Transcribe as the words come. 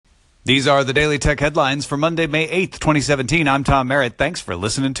These are the Daily Tech headlines for Monday, May 8th, 2017. I'm Tom Merritt. Thanks for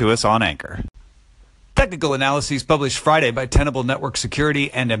listening to us on Anchor. Technical analyses published Friday by Tenable Network Security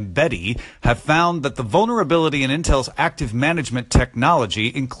and Embeddy have found that the vulnerability in Intel's active management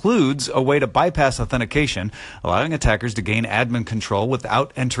technology includes a way to bypass authentication, allowing attackers to gain admin control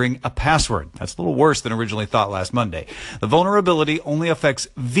without entering a password. That's a little worse than originally thought last Monday. The vulnerability only affects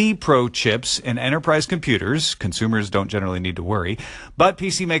vPro chips in enterprise computers. Consumers don't generally need to worry, but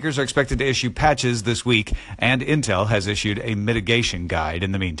PC makers are expected to issue patches this week, and Intel has issued a mitigation guide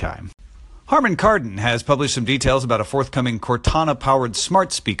in the meantime. Harman Kardon has published some details about a forthcoming Cortana-powered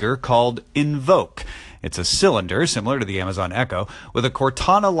smart speaker called Invoke. It's a cylinder, similar to the Amazon Echo, with a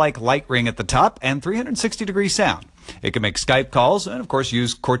Cortana-like light ring at the top and 360-degree sound. It can make Skype calls and, of course,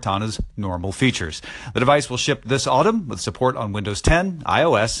 use Cortana's normal features. The device will ship this autumn with support on Windows 10,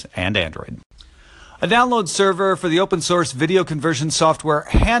 iOS, and Android. A download server for the open-source video conversion software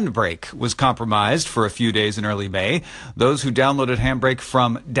Handbrake was compromised for a few days in early May. Those who downloaded Handbrake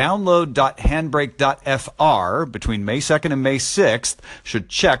from download.handbrake.fr between May 2nd and May 6th should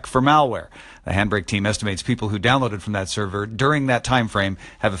check for malware. The Handbrake team estimates people who downloaded from that server during that time frame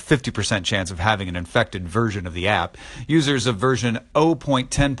have a 50% chance of having an infected version of the app. Users of version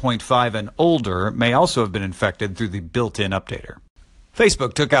 0.10.5 and older may also have been infected through the built-in updater.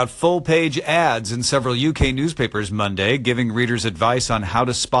 Facebook took out full-page ads in several UK newspapers Monday, giving readers advice on how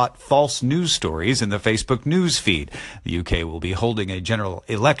to spot false news stories in the Facebook news feed. The UK will be holding a general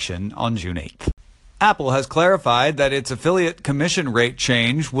election on June 8th. Apple has clarified that its affiliate commission rate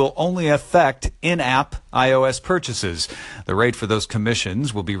change will only affect in-app iOS purchases. The rate for those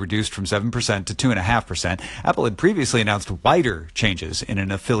commissions will be reduced from 7% to 2.5%. Apple had previously announced wider changes in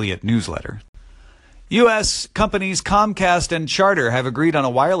an affiliate newsletter. U.S. companies Comcast and Charter have agreed on a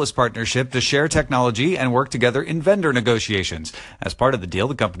wireless partnership to share technology and work together in vendor negotiations. As part of the deal,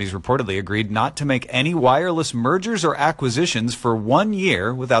 the companies reportedly agreed not to make any wireless mergers or acquisitions for 1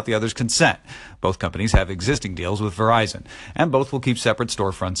 year without the other's consent. Both companies have existing deals with Verizon, and both will keep separate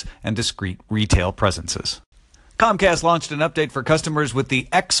storefronts and discrete retail presences. Comcast launched an update for customers with the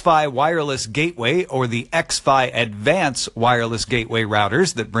XFi Wireless Gateway or the XFi Advance Wireless Gateway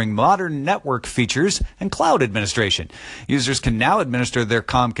routers that bring modern network features and cloud administration. Users can now administer their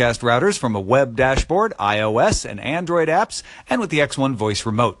Comcast routers from a web dashboard, iOS and Android apps, and with the X1 voice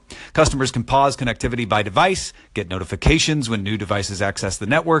remote. Customers can pause connectivity by device, get notifications when new devices access the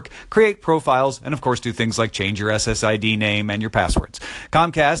network, create profiles, and of course do things like change your SSID name and your passwords.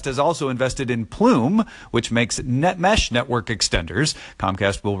 Comcast has also invested in Plume, which makes NetMesh network extenders.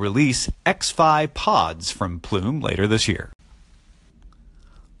 Comcast will release XFi pods from Plume later this year.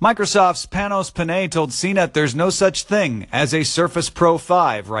 Microsoft's Panos Panay told CNET there's no such thing as a Surface Pro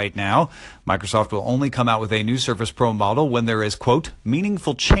 5 right now. Microsoft will only come out with a new Surface Pro model when there is, quote,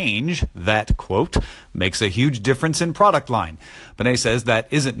 meaningful change that, quote, makes a huge difference in product line. Panay says that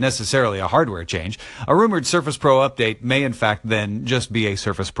isn't necessarily a hardware change. A rumored Surface Pro update may in fact then just be a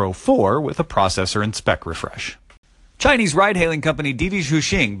Surface Pro 4 with a processor and spec refresh. Chinese ride-hailing company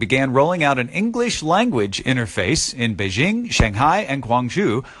DTH began rolling out an English language interface in Beijing, Shanghai, and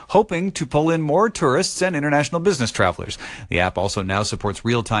Guangzhou, hoping to pull in more tourists and international business travelers. The app also now supports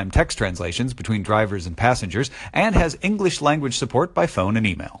real-time text translations between drivers and passengers and has English language support by phone and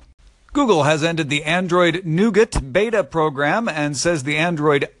email. Google has ended the Android Nougat beta program and says the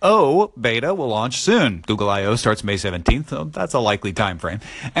Android O beta will launch soon. Google I/O starts May 17th, so that's a likely time frame.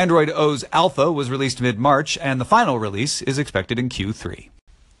 Android O's alpha was released mid-March, and the final release is expected in Q3.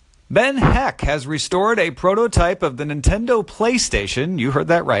 Ben Heck has restored a prototype of the Nintendo PlayStation, you heard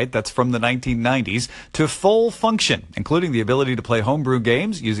that right, that's from the 1990s, to full function, including the ability to play homebrew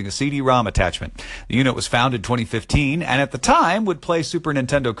games using a CD-ROM attachment. The unit was found in 2015 and at the time would play Super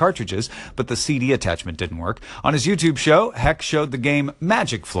Nintendo cartridges, but the CD attachment didn't work. On his YouTube show, Heck showed the game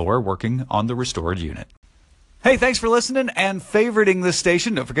Magic Floor working on the restored unit. Hey, thanks for listening and favoriting this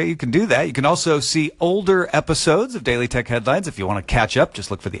station. Don't forget you can do that. You can also see older episodes of Daily Tech Headlines. If you want to catch up, just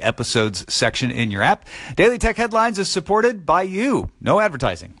look for the episodes section in your app. Daily Tech Headlines is supported by you. No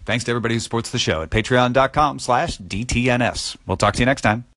advertising. Thanks to everybody who supports the show at patreon.com/DTNS. We'll talk to you next time.